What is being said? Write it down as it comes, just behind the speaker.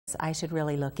I should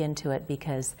really look into it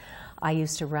because I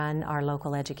used to run our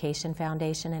local education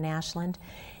foundation in Ashland,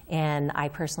 and I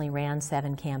personally ran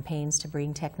 7 campaigns to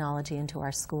bring technology into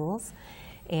our schools.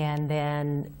 And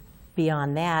then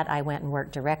beyond that, I went and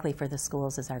worked directly for the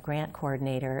schools as our grant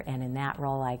coordinator, and in that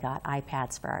role I got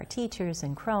iPads for our teachers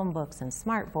and Chromebooks and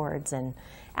smart boards and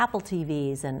Apple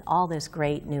TVs and all this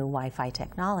great new Wi-Fi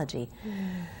technology.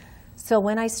 So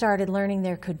when I started learning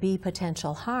there could be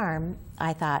potential harm,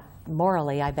 I thought,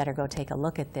 morally, I better go take a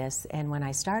look at this. And when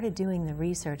I started doing the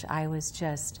research, I was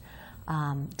just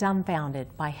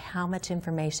dumbfounded by how much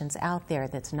information's out there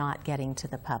that's not getting to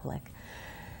the public.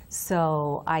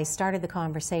 So I started the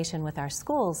conversation with our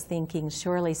schools thinking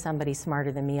surely somebody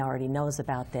smarter than me already knows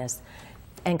about this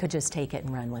and could just take it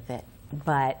and run with it.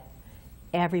 But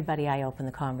everybody I opened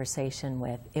the conversation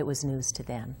with, it was news to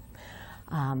them.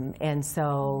 And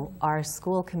so our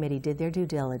school committee did their due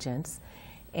diligence,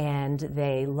 and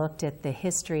they looked at the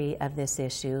history of this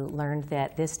issue, learned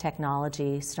that this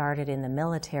technology started in the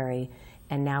military,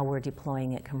 and now we're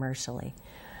deploying it commercially.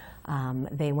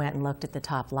 They went and looked at the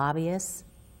top lobbyists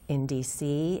in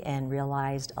DC and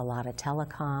realized a lot of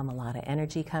telecom, a lot of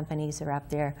energy companies are up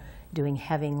there doing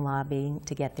heavy lobbying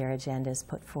to get their agendas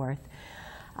put forth.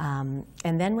 And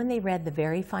then when they read the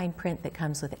very fine print that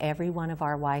comes with every one of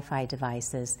our Wi-Fi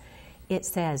devices, it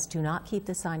says, do not keep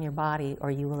this on your body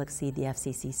or you will exceed the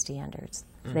FCC standards.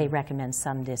 They recommend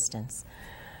some distance.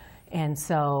 And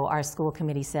so our school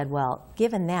committee said, well,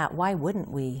 given that, why wouldn't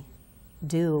we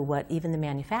do what even the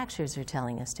manufacturers are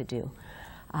telling us to do?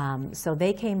 So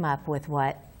they came up with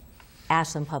what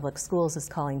Ashland Public Schools is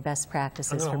calling best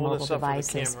practices for mobile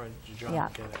devices. Yeah.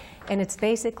 And it's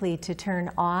basically to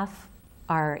turn off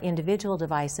our individual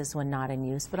devices when not in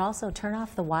use, but also turn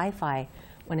off the Wi-Fi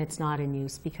when it's not in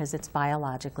use because it's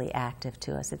biologically active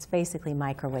to us. It's basically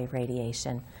microwave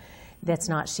radiation that's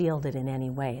not shielded in any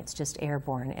way. It's just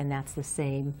airborne, and that's the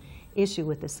same issue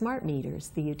with the smart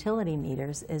meters, the utility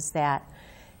meters, is that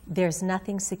there's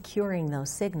nothing securing those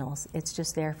signals. It's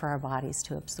just there for our bodies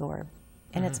to absorb,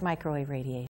 and it's microwave radiation.